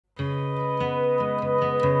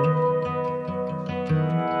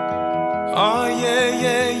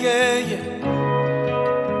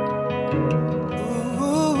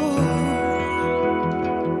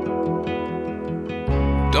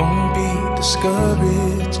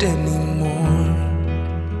discouraged anymore.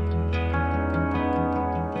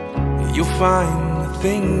 You'll find the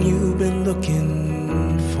thing you've been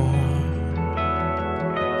looking for.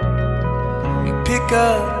 Pick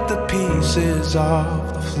up the pieces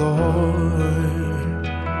off the floor.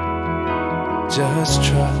 Just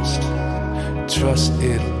trust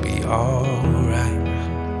it'll be alright.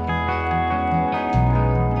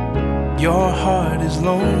 Your heart is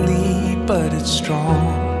lonely, but it's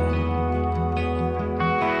strong.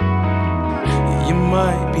 You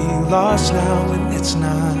might be lost now, and it's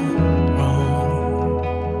not wrong.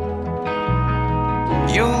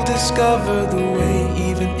 You'll discover the way,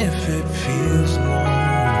 even if it feels long.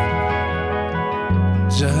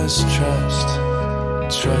 Just trust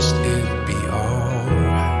it'll be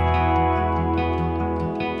alright.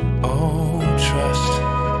 Oh,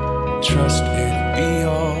 trust it'll be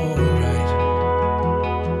alright.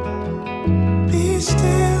 Be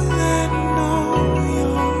still and know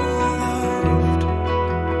you're loved.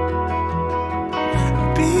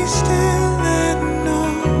 Be still and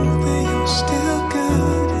know that you're still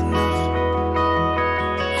good enough.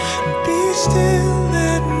 Be still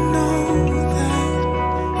and know that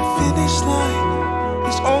the finish line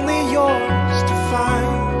is only yours to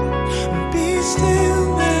find. Be still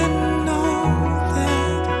and know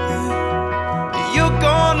that you're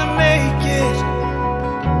gonna make it.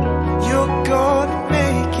 You're gonna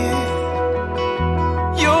make it.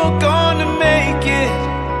 You're gonna make it.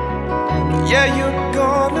 Yeah, you're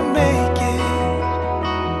gonna make it.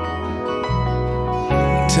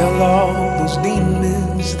 Tell all those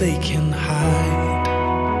demons they can hide.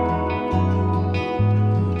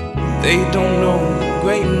 They don't know the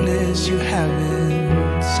greatness you have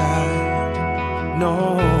inside. No,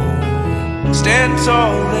 stand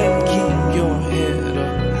tall and keep your head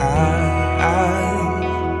up high.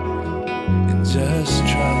 And just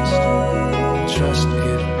trust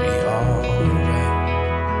it'll be alright.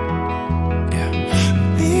 Yeah.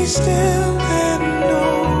 Be still and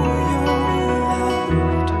know you're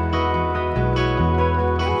loved.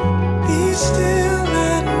 Be still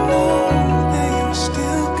and know that you're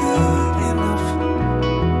still good enough.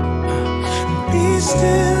 Be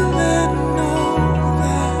still and know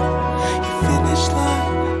that your finish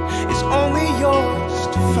line is only yours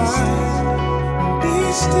to find. Be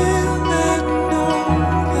still and know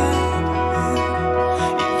that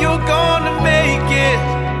you're gonna make it.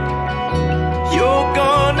 You're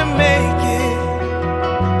gonna make it.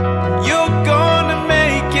 You're gonna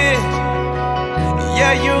make it.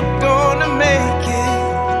 Yeah, you're gonna make it.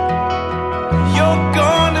 You're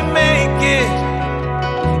gonna make it.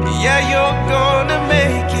 Yeah, you're gonna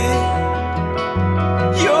make it.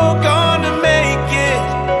 You're gonna make it.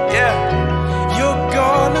 Yeah, you're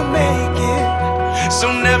gonna make it. So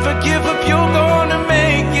never give up, you're gonna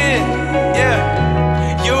make it. Yeah,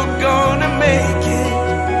 you're gonna make it.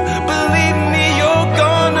 Believe me, you're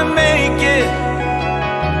gonna make it.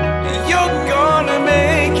 You're gonna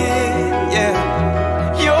make it. Yeah,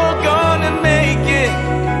 you're gonna make it.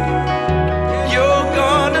 You're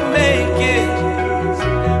gonna make it.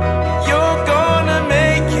 You're gonna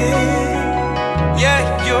make it. Yeah,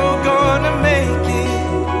 you're gonna make it.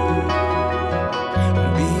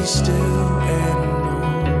 Be still and know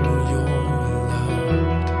you're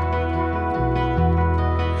loved.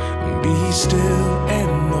 Be still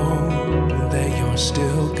and know that you're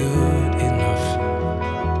still good enough.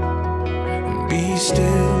 Be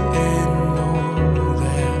still and know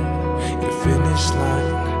that your finish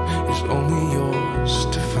line is only yours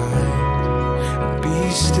to find. Be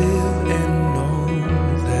still and know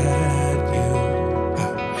that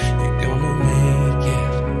you're gonna make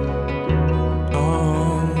it.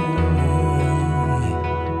 Oh,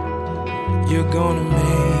 you're gonna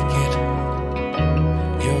make it.